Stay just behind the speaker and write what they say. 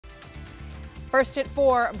First at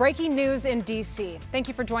 4, breaking news in DC. Thank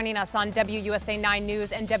you for joining us on WUSA 9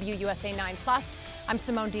 News and WUSA 9 Plus. I'm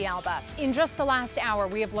Simone D'Alba. In just the last hour,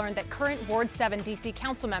 we have learned that current Ward 7 DC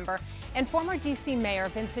Councilmember and former DC Mayor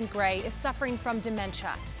Vincent Gray is suffering from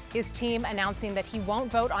dementia. His team announcing that he won't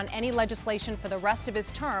vote on any legislation for the rest of his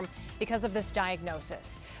term because of this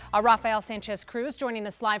diagnosis. Rafael Sanchez Cruz joining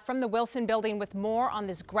us live from the Wilson Building with more on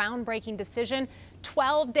this groundbreaking decision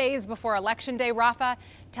 12 days before Election Day. Rafa,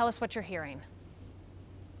 tell us what you're hearing.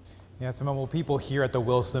 Yeah, Simone, well, people here at the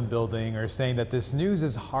Wilson Building are saying that this news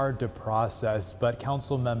is hard to process, but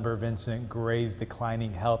Councilmember Vincent Gray's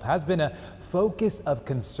declining health has been a focus of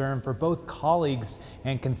concern for both colleagues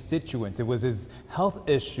and constituents. It was his health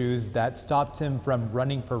issues that stopped him from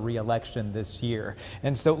running for re-election this year.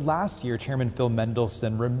 And so last year, Chairman Phil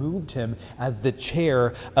Mendelson removed him as the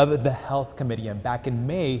chair of the Health Committee. And back in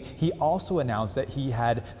May, he also announced that he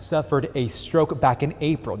had suffered a stroke back in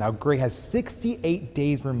April. Now, Gray has 68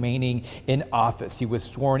 days remaining in office. He was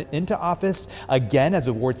sworn into office again as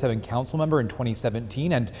a Ward 7 council member in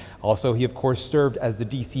 2017, and also he of course served as the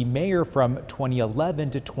DC mayor from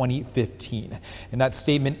 2011 to 2015. In that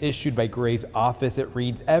statement issued by Gray's office, it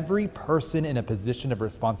reads, "Every person in a position of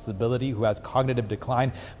responsibility who has cognitive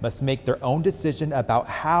decline must make their own decision about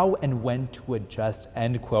how and when to adjust,"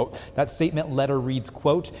 end quote. That statement letter reads,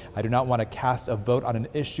 quote, "I do not want to cast a vote on an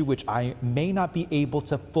issue which I may not be able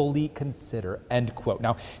to fully consider," end quote.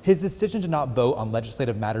 Now, his decision to not vote on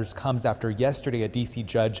legislative matters comes after yesterday a DC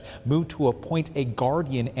judge moved to appoint a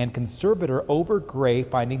guardian and conservator over Gray,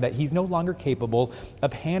 finding that he's no longer capable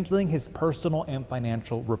of handling his personal and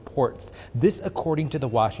financial reports. This according to the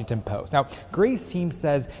Washington Post. Now, Gray's team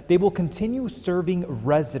says they will continue serving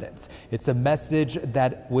residents. It's a message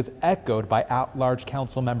that was echoed by at-large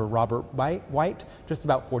Councilmember Robert White just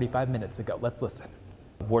about 45 minutes ago. Let's listen.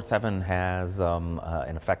 Ward 7 has an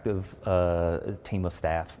effective team of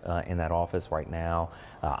staff in that office right now.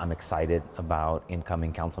 I'm excited about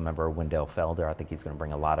incoming Councilmember Wendell Felder. I think he's going to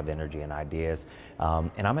bring a lot of energy and ideas.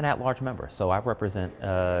 And I'm an at-large member, so I represent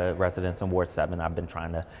residents in Ward 7. I've been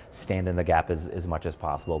trying to stand in the gap as much as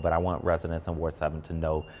possible, but I want residents in Ward 7 to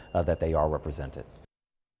know that they are represented.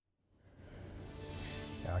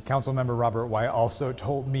 Councilmember Robert White also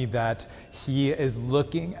told me that he is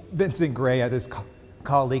looking Vincent Gray at his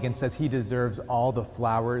colleague and says he deserves all the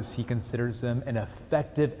flowers. He considers him an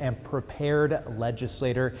effective and prepared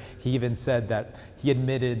legislator. He even said that he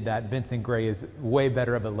admitted that Vincent Gray is way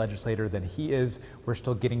better of a legislator than he is. We're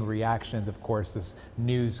still getting reactions. Of course, this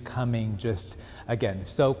news coming just, again,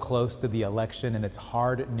 so close to the election, and it's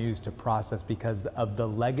hard news to process because of the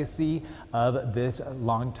legacy of this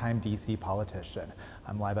longtime DC politician.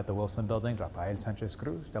 I'm live at the Wilson Building. Rafael Sanchez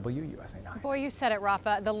Cruz, WUSA 9. Boy, you said it,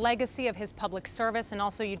 Rafa. The legacy of his public service, and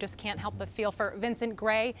also you just can't help but feel for Vincent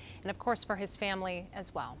Gray and, of course, for his family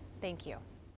as well. Thank you.